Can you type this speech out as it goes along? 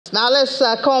Now let's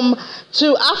come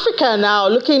to Africa now,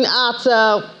 looking at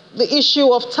the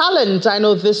issue of talent. I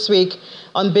know this week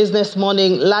on Business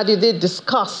Morning, Ladi did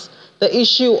discuss the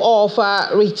issue of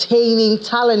retaining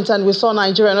talent, and we saw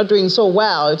Nigeria not doing so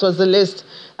well. It was the list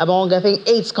among, I think,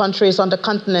 8 countries on the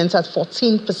continent at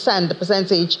 14%, the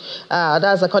percentage,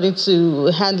 that's according to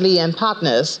Handley and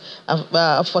Partners,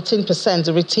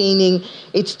 14% retaining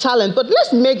its talent. But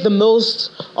let's make the most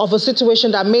of a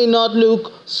situation that may not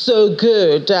look so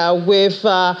good with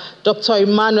Dr.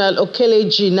 Emmanuel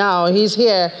Okeleji now. He's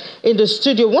here in the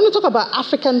studio. We want to talk about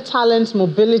African talent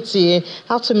mobility,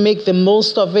 how to make the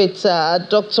most of it.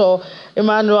 Dr.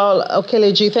 Emmanuel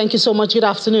Okeleji, thank you so much. Good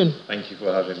afternoon. Thank you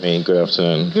for having me. Good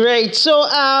afternoon. Great. So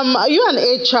you're an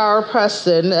HR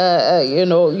person.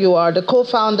 You are the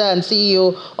co-founder and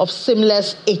CEO of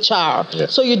Seamless HR.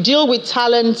 Yes. So you deal with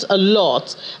talent a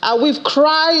lot. We've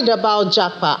cried about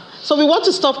Japa. So we want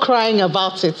to stop crying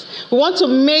about it. We want to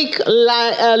make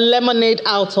lemonade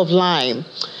out of lime.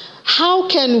 How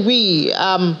can we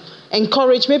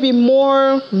encourage maybe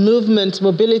more movement,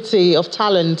 mobility of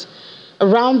talent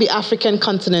around the African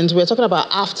continent? We're talking about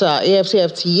AfTA,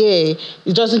 AfCFTA.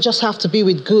 It doesn't just have to be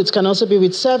with goods, it can also be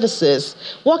with services.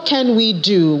 What can we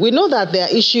do? We know that there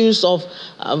are issues of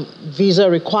visa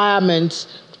requirements,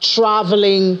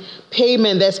 traveling,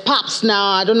 payment. There's PAPs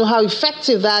now. I don't know how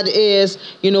effective that is,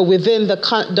 within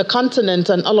the continent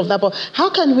and all of that. But how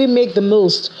can we make the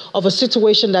most of a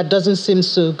situation that doesn't seem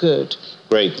so good?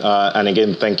 Great. And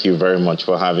again, thank you very much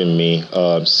for having me.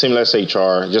 Seamless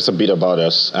HR, just a bit about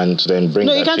us, and then bring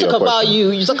that to your question. No, you can't talk about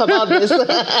you. You talk about this.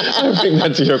 Bring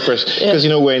that to your question. Because,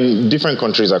 we're in different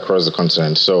countries across the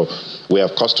continent. So we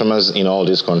have customers in all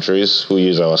these countries who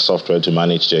use our software to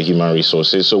manage their human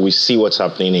resources. So we see what's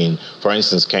happening in, for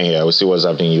instance, Kenya. We see what's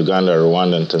happening in Uganda,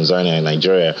 Rwanda, and Tanzania, and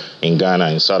Nigeria, in Ghana,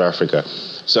 and South Africa.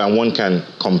 So and one can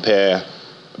compare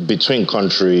between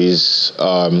countries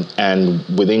and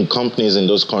within companies in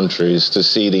those countries to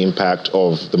see the impact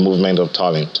of the movement of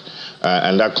talent.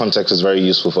 And that context is very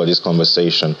useful for this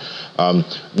conversation.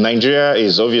 Nigeria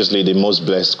is obviously the most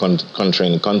blessed country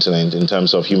in the continent in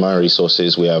terms of human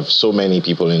resources. We have so many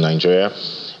people in Nigeria.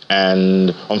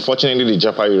 And unfortunately, the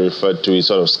Japa you referred to is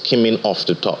sort of skimming off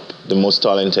the top. The most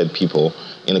talented people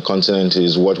in the continent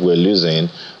is what we're losing,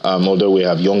 although we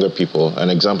have younger people. An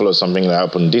example of something that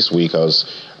happened this week,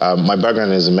 my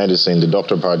background is in medicine, the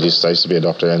doctor practice. I used to be a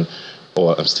doctor,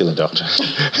 I'm still a doctor.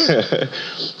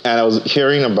 And I was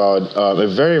hearing about a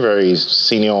very, very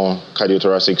senior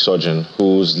cardiothoracic surgeon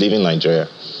who's leaving Nigeria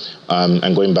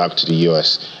and going back to the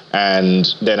US.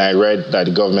 And then I read that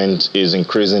the government is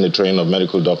increasing the training of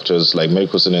medical doctors, like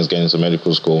medical students getting into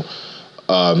medical school.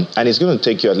 And it's going to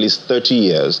take you at least 30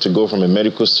 years to go from a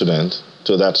medical student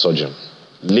to that surgeon.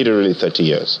 Literally 30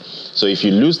 years. So if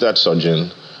you lose that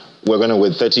surgeon, we're going to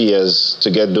wait 30 years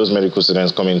to get those medical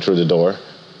students coming through the door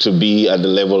to be at the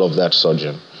level of that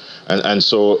surgeon. And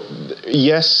so,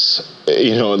 yes,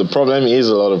 the problem is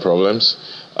a lot of problems.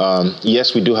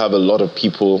 Yes, we do have a lot of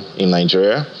people in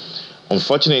Nigeria.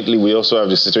 Unfortunately, we also have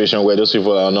the situation where those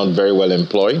people are not very well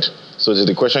employed. So to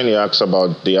the question you asked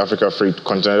about the Africa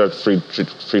Continental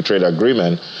Free Trade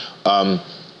Agreement,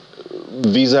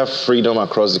 visa freedom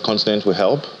across the continent will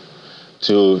help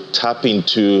to tap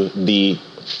into the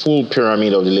full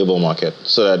pyramid of the labor market.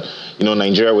 So that,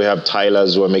 Nigeria, we have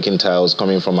tilers who are making tiles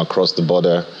coming from across the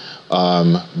border,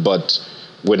 but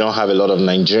we don't have a lot of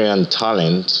Nigerian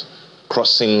talent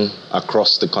crossing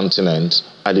across the continent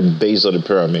at the base of the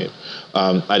pyramid.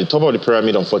 At the top of the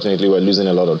pyramid, unfortunately, we're losing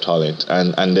a lot of talent,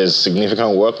 and there's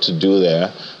significant work to do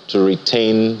there to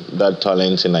retain that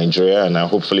talent in Nigeria, and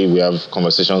hopefully we have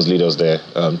conversations leaders there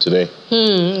today.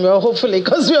 Well, hopefully,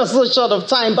 because we are so short of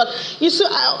time. But you see,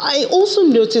 I also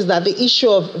noticed that the issue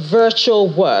of virtual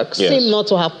work seemed not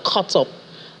to have caught up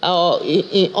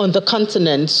on the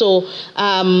continent. So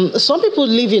some people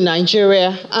live in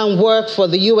Nigeria and work for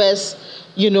the US,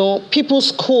 people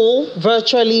school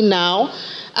virtually now.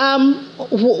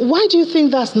 Why do you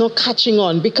think that's not catching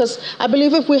on? Because I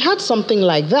believe if we had something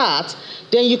like that,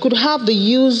 then you could have the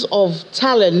use of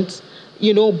talent,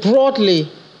 broadly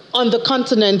on the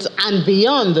continent and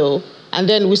beyond, though, and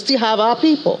then we still have our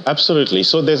people. Absolutely.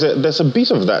 So there's a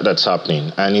bit of that that's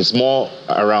happening, and it's more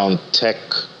around tech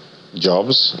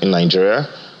jobs in Nigeria,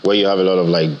 where you have a lot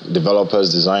of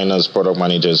developers, designers, product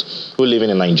managers who live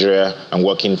in Nigeria and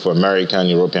working for American and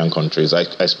European countries.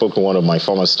 I spoke to one of my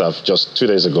former staff just 2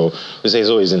 days ago who says,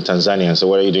 he's in Tanzania. So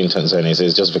what are you doing in Tanzania? He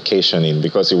says, just vacationing,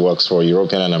 because he works for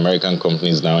European and American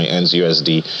companies now. He earns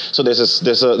USD. So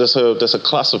there's a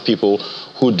class of people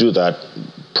who do that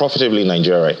profitably in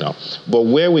Nigeria right now. But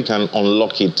where we can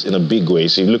unlock it in a big way,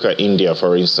 so you look at India,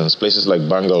 for instance, places like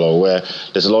Bangalore, where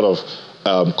there's a lot of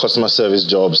customer service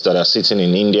jobs that are sitting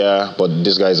in India, but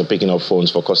these guys are picking up phones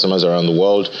for customers around the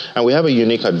world. And we have a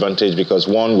unique advantage because,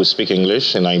 one, we speak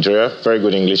English in Nigeria, very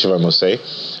good English, if I must say.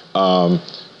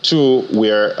 Two,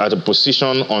 we're at a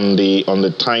position on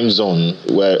the time zone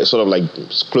where it's sort of like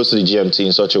close to the GMT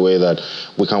in such a way that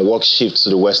we can work shifts to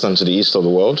the west and to the east of the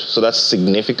world. So that's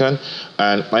significant.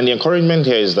 And the encouragement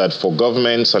here is that for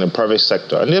governments and the private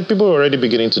sector, and there are people already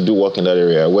beginning to do work in that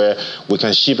area where we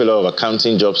can ship a lot of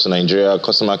accounting jobs to Nigeria,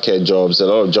 customer care jobs, a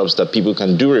lot of jobs that people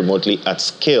can do remotely at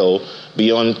scale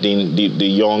beyond the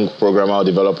young programmer or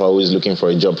developer who is looking for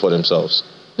a job for themselves.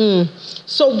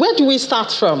 So where do we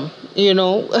start from? You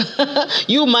know,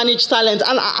 you manage talent,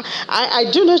 and I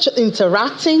do know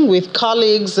interacting with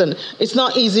colleagues, and it's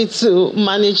not easy to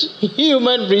manage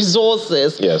human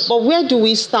resources. Yes. But where do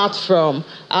we start from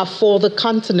for the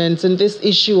continent in this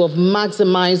issue of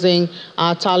maximizing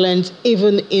our talent,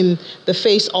 even in the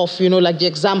face of, you know, like the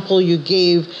example you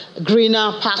gave,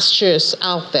 greener pastures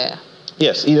out there?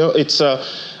 Yes, you know, it's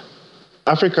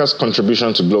Africa's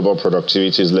contribution to global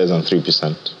productivity is less than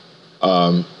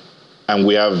 3%. And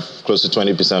we have close to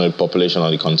 20% of the population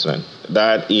on the continent.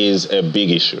 That is a big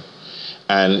issue.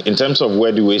 And in terms of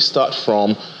where do we start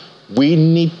from, we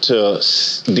need to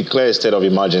declare a state of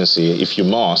emergency, if you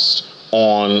must,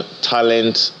 on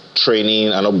talent training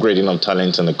and upgrading of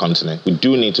talent in the continent. We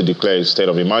do need to declare a state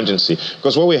of emergency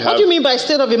because what we have... What do you mean by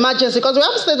state of emergency? Because we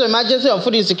have a state of emergency on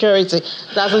food insecurity.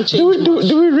 It doesn't change do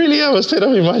we really have a state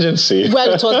of emergency?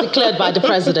 Well, it was declared by the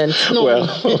president. No. Well.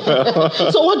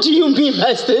 So what do you mean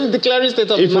by declaring state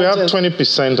of emergency? If we have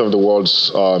 20% of the world's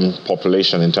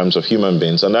population in terms of human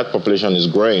beings, and that population is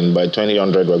growing, by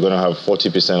 2100 we're going to have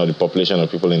 40% of the population of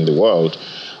people in the world.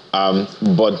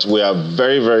 But we have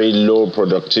very, very low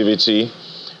productivity.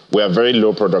 We have very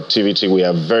low productivity. We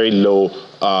have very low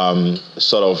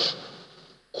sort of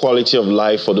quality of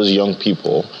life for those young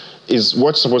people. Is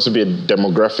what's supposed to be a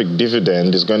demographic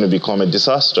dividend is going to become a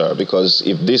disaster, because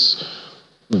if these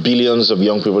billions of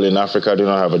young people in Africa do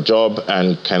not have a job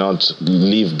and cannot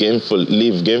live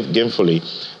gamefully,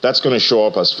 that's going to show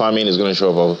up as famine. It's going to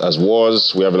show up as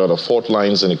wars. We have a lot of fault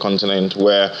lines in the continent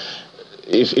where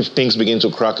if things begin to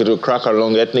crack, it will crack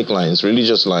along ethnic lines,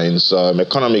 religious lines,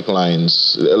 economic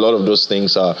lines. A lot of those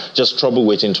things are just trouble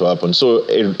waiting to happen. So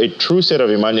a true state of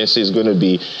emergency is going to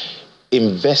be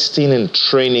investing in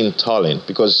training talent,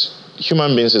 because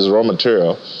human beings is raw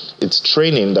material. It's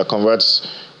training that converts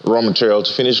raw material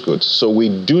to finished goods. So we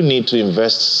do need to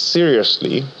invest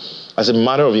seriously as a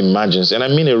matter of emergency. And I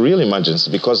mean a real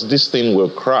emergency, because this thing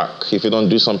will crack if you don't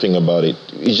do something about it.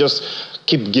 You just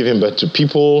keep giving birth to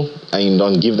people and you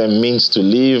don't give them means to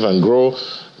live and grow.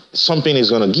 Something is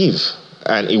going to give,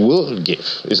 and it will give.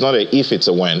 It's not a if, it's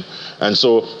a when. And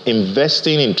so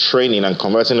investing in training and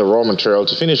converting the raw material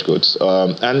to finished goods.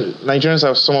 And Nigerians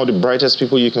are some of the brightest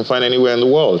people you can find anywhere in the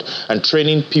world, and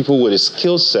training people with the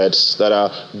skill sets that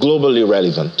are globally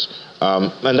relevant.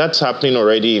 And that's happening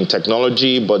already in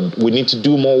technology, but we need to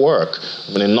do more work.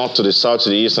 From the north to the south to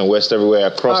the east and west, everywhere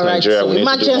across Nigeria, we need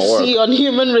to do more work. Emergency on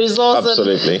human resource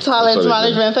and talent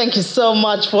management. Thank you so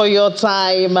much for your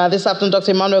time. This afternoon,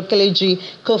 Dr. Emmanuel Kelechi,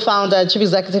 co-founder and chief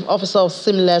executive officer of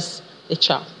Seamless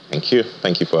HR. Thank you.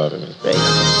 Thank you for having me.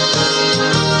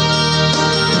 Great.